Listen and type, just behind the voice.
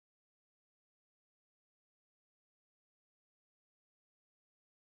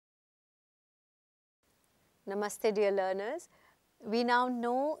Namaste dear learners. We now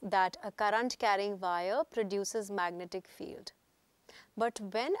know that a current carrying wire produces magnetic field. But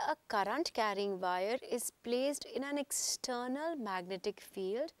when a current carrying wire is placed in an external magnetic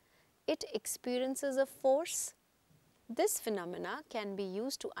field, it experiences a force. This phenomena can be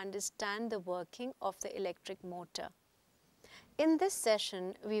used to understand the working of the electric motor. In this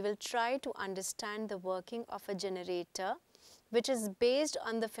session, we will try to understand the working of a generator which is based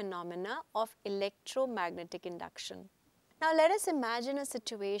on the phenomena of electromagnetic induction. Now let us imagine a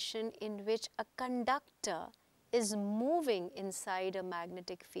situation in which a conductor is moving inside a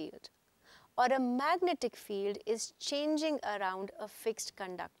magnetic field, or a magnetic field is changing around a fixed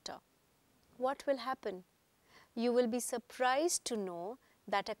conductor. What will happen? You will be surprised to know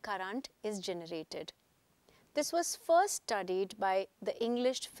that a current is generated. This was first studied by the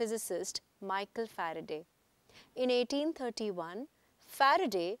English physicist Michael Faraday. In 1831,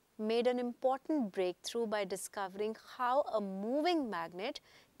 Faraday made an important breakthrough by discovering how a moving magnet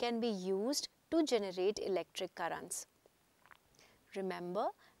can be used to generate electric currents. Remember,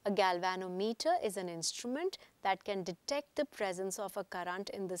 a galvanometer is an instrument that can detect the presence of a current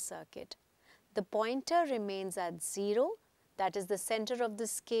in the circuit. The pointer remains at 0, that is the center of the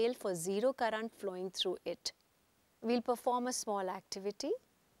scale for zero current flowing through it. We'll perform a small activity.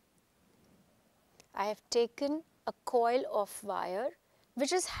 I have taken a coil of wire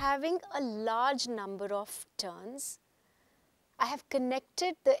which is having a large number of turns. I have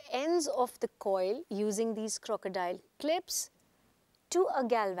connected the ends of the coil using these crocodile clips to a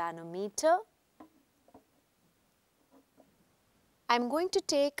galvanometer. I am going to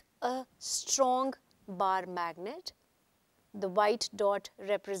take a strong bar magnet. The white dot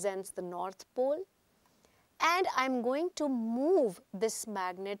represents the North Pole, and I am going to move this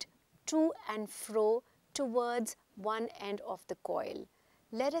magnet to and fro towards one end of the coil.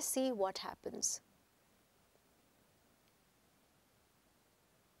 Let us see what happens.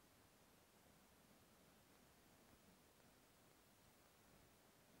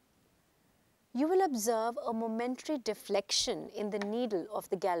 You will observe a momentary deflection in the needle of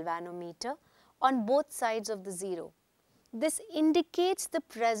the galvanometer on both sides of the zero. This indicates the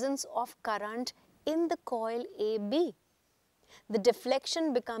presence of current in the coil AB. The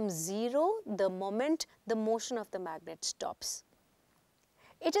deflection becomes 0 the moment the motion of the magnet stops.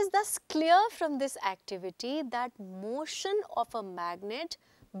 It is thus clear from this activity that motion of a magnet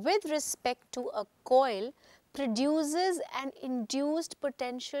with respect to a coil produces an induced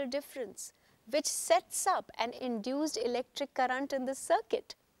potential difference, which sets up an induced electric current in the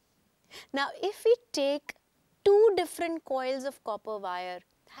circuit. Now, if we take two different coils of copper wire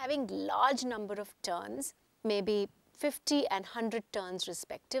having large number of turns, maybe 50 and 100 turns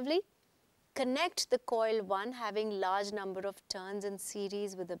respectively, connect the coil 1 having large number of turns in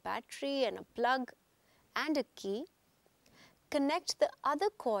series with a battery and a plug and a key. Connect the other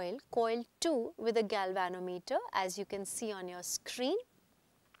coil, coil 2, with a galvanometer as you can see on your screen.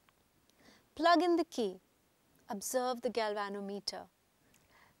 Plug in the key. Observe the galvanometer.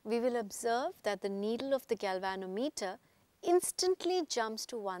 We will observe that the needle of the galvanometer instantly jumps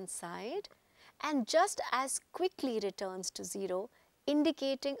to one side and just as quickly returns to 0,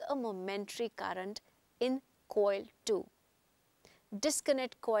 indicating a momentary current in coil 2.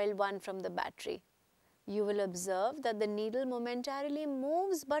 Disconnect coil 1 from the battery. You will observe that the needle momentarily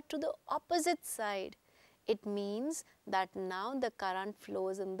moves but to the opposite side. It means that now the current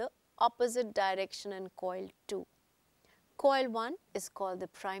flows in the opposite direction in coil 2. Coil 1 is called the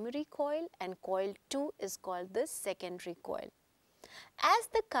primary coil and coil 2 is called the secondary coil. As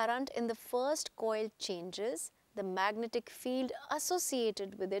the current in the first coil changes, the magnetic field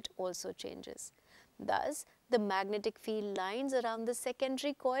associated with it also changes. Thus, the magnetic field lines around the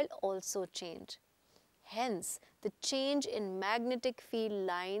secondary coil also change. Hence, the change in magnetic field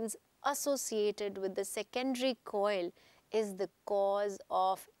lines associated with the secondary coil is the cause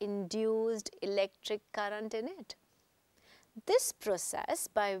of induced electric current in it. This process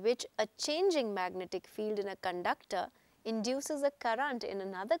by which a changing magnetic field in a conductor induces a current in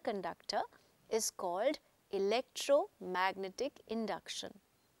another conductor is called electromagnetic induction.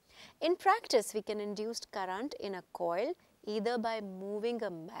 In practice, we can induce current in a coil either by moving a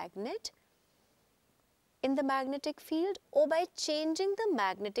magnet in the magnetic field or by changing the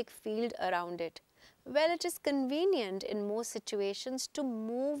magnetic field around it. Well, it is convenient in most situations to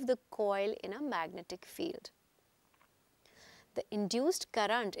move the coil in a magnetic field. The induced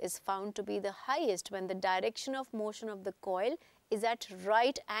current is found to be the highest when the direction of motion of the coil is at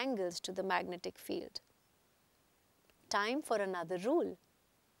right angles to the magnetic field. Time for another rule,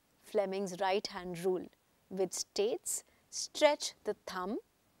 Fleming's right-hand rule, which states stretch the thumb,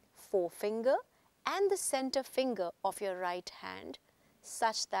 forefinger and the center finger of your right hand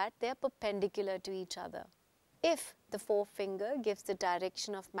such that they are perpendicular to each other. If the forefinger gives the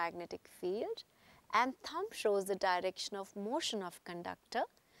direction of magnetic field and thumb shows the direction of motion of conductor,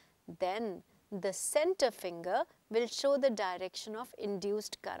 then the center finger will show the direction of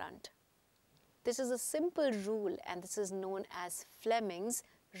induced current. This is a simple rule and this is known as Fleming's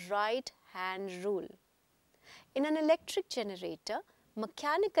right hand rule. In an electric generator,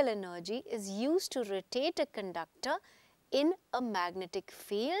 mechanical energy is used to rotate a conductor in a magnetic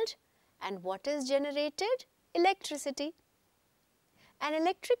field, and what is generated? Electricity. An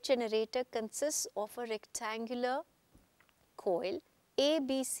electric generator consists of a rectangular coil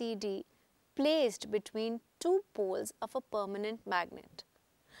ABCD placed between two poles of a permanent magnet.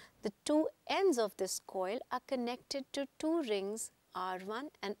 The two ends of this coil are connected to two rings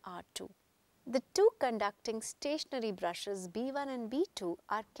R1 and R2. The two conducting stationary brushes B1 and B2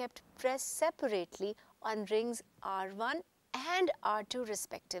 are kept pressed separately on rings R1 and R2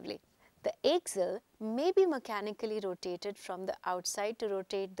 respectively. The axle may be mechanically rotated from the outside to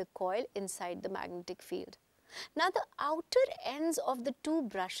rotate the coil inside the magnetic field. Now the outer ends of the two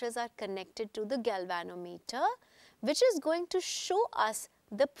brushes are connected to the galvanometer, which is going to show us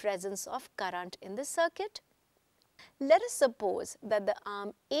the presence of current in the circuit. Let us suppose that the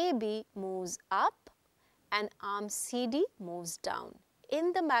arm AB moves up and arm CD moves down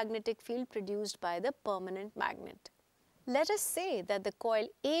in the magnetic field produced by the permanent magnet. Let us say that the coil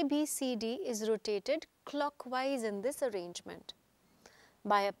ABCD is rotated clockwise in this arrangement.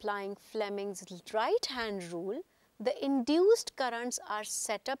 By applying Fleming's right hand rule, the induced currents are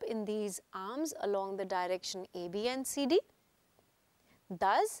set up in these arms along the direction AB and CD.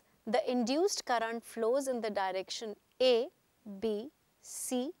 Thus, the induced current flows in the direction A, B,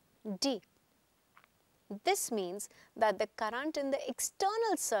 C, D. This means that the current in the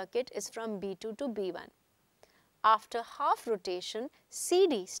external circuit is from B2 to B1. After half rotation,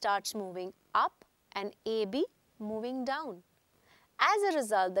 CD starts moving up and AB moving down. As a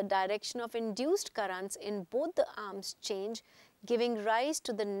result, the direction of induced currents in both the arms change, giving rise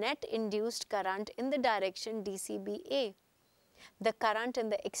to the net induced current in the direction DCBA. The current in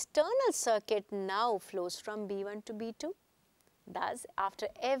the external circuit now flows from B1 to B2. Thus, after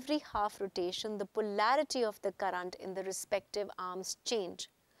every half rotation, the polarity of the current in the respective arms change.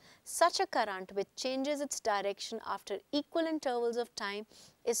 Such a current which changes its direction after equal intervals of time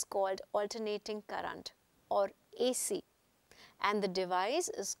is called alternating current or AC, and the device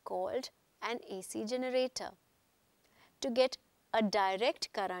is called an AC generator. To get a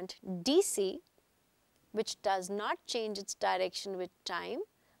direct current DC, which does not change its direction with time,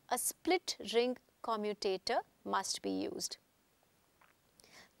 a split ring commutator must be used.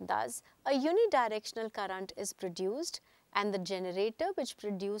 Thus, a unidirectional current is produced, and the generator which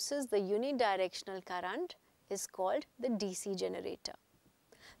produces the unidirectional current is called the DC generator.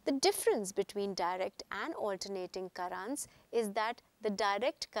 The difference between direct and alternating currents is that the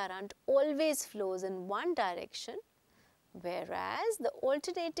direct current always flows in one direction, whereas the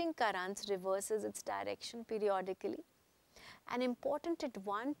alternating currents reverses its direction periodically. An important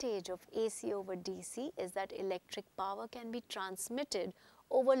advantage of AC over DC is that electric power can be transmitted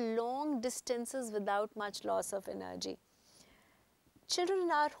over long distances without much loss of energy. Children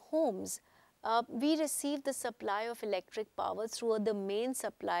in our homes, we receive the supply of electric power through the main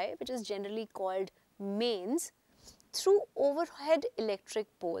supply, which is generally called mains, through overhead electric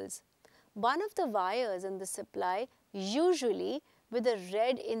poles. One of the wires in the supply, usually with a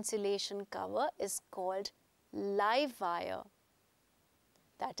red insulation cover, is called live wire.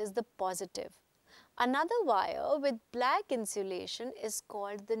 That is the positive. Another wire with black insulation is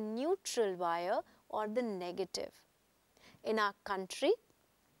called the neutral wire or the negative. In our country,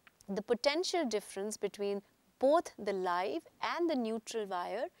 the potential difference between both the live and the neutral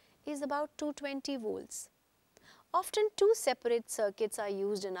wire is about 220 volts. Often two separate circuits are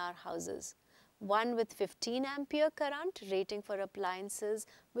used in our houses. One with 15 ampere current rating for appliances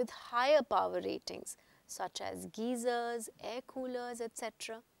with higher power ratings such as geysers, air coolers,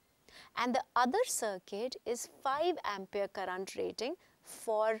 etc. And the other circuit is 5 ampere current rating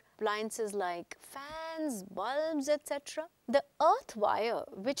for appliances like fans, bulbs, etc. The earth wire,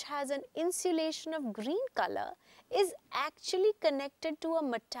 which has an insulation of green color, is actually connected to a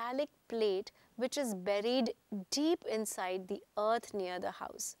metallic plate which is buried deep inside the earth near the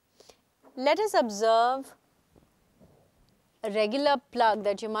house. Let us observe a regular plug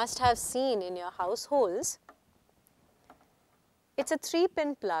that you must have seen in your households. It's a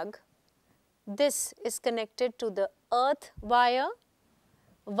 3-pin plug. This is connected to the earth wire.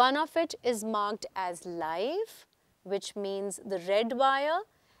 One of it is marked as live, which means the red wire,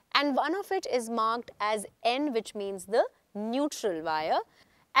 and one of it is marked as N, which means the neutral wire.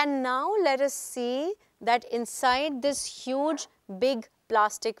 And now let us see that inside this huge big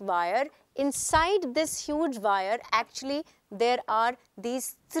plastic wire, inside this huge wire actually there are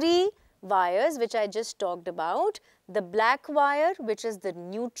these three wires which I just talked about. The black wire, which is the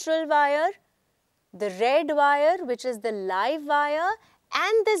neutral wire, the red wire, which is the live wire,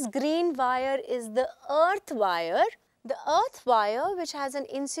 and this green wire is the earth wire. The earth wire, which has an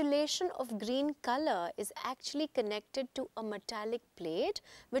insulation of green color, is actually connected to a metallic plate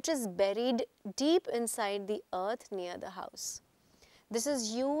which is buried deep inside the earth near the house. This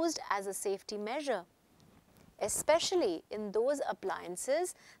is used as a safety measure, especially in those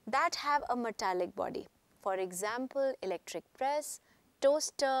appliances that have a metallic body. For example, electric press,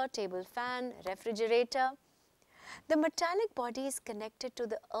 toaster, table fan, refrigerator. The metallic body is connected to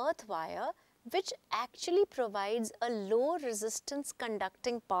the earth wire, which actually provides a low resistance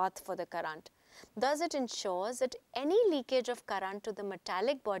conducting path for the current. Thus, it ensures that any leakage of current to the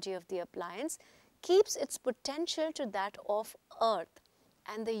metallic body of the appliance keeps its potential to that of earth,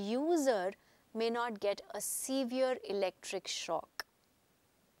 and the user may not get a severe electric shock.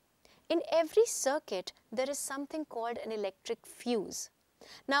 In every circuit, there is something called an electric fuse.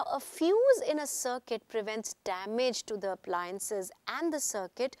 Now, a fuse in a circuit prevents damage to the appliances and the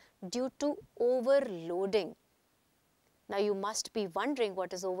circuit due to overloading. Now, you must be wondering,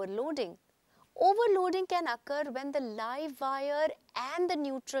 what is overloading? Overloading can occur when the live wire and the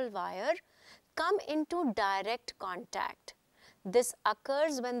neutral wire come into direct contact. This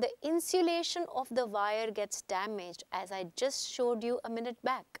occurs when the insulation of the wire gets damaged, as I just showed you a minute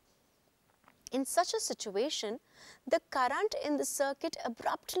back. In such a situation, the current in the circuit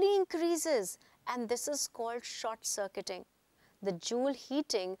abruptly increases, and this is called short circuiting. The joule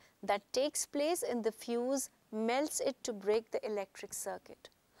heating that takes place in the fuse melts it to break the electric circuit.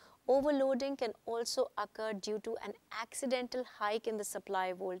 Overloading can also occur due to an accidental hike in the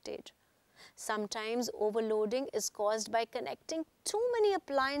supply voltage. Sometimes overloading is caused by connecting too many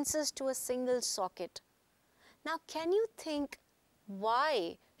appliances to a single socket. Now, can you think,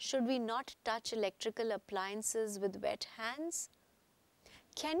 why should we not touch electrical appliances with wet hands?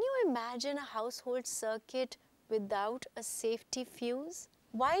 Can you imagine a household circuit without a safety fuse?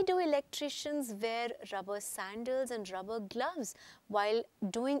 Why do electricians wear rubber sandals and rubber gloves while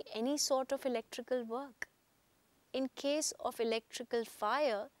doing any sort of electrical work? In case of electrical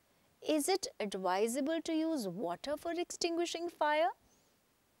fire, is it advisable to use water for extinguishing fire?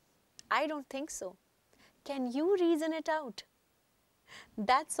 I don't think so. Can you reason it out?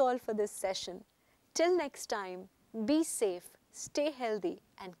 That's all for this session. Till next time, be safe, stay healthy,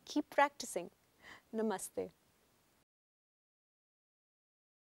 and keep practicing. Namaste.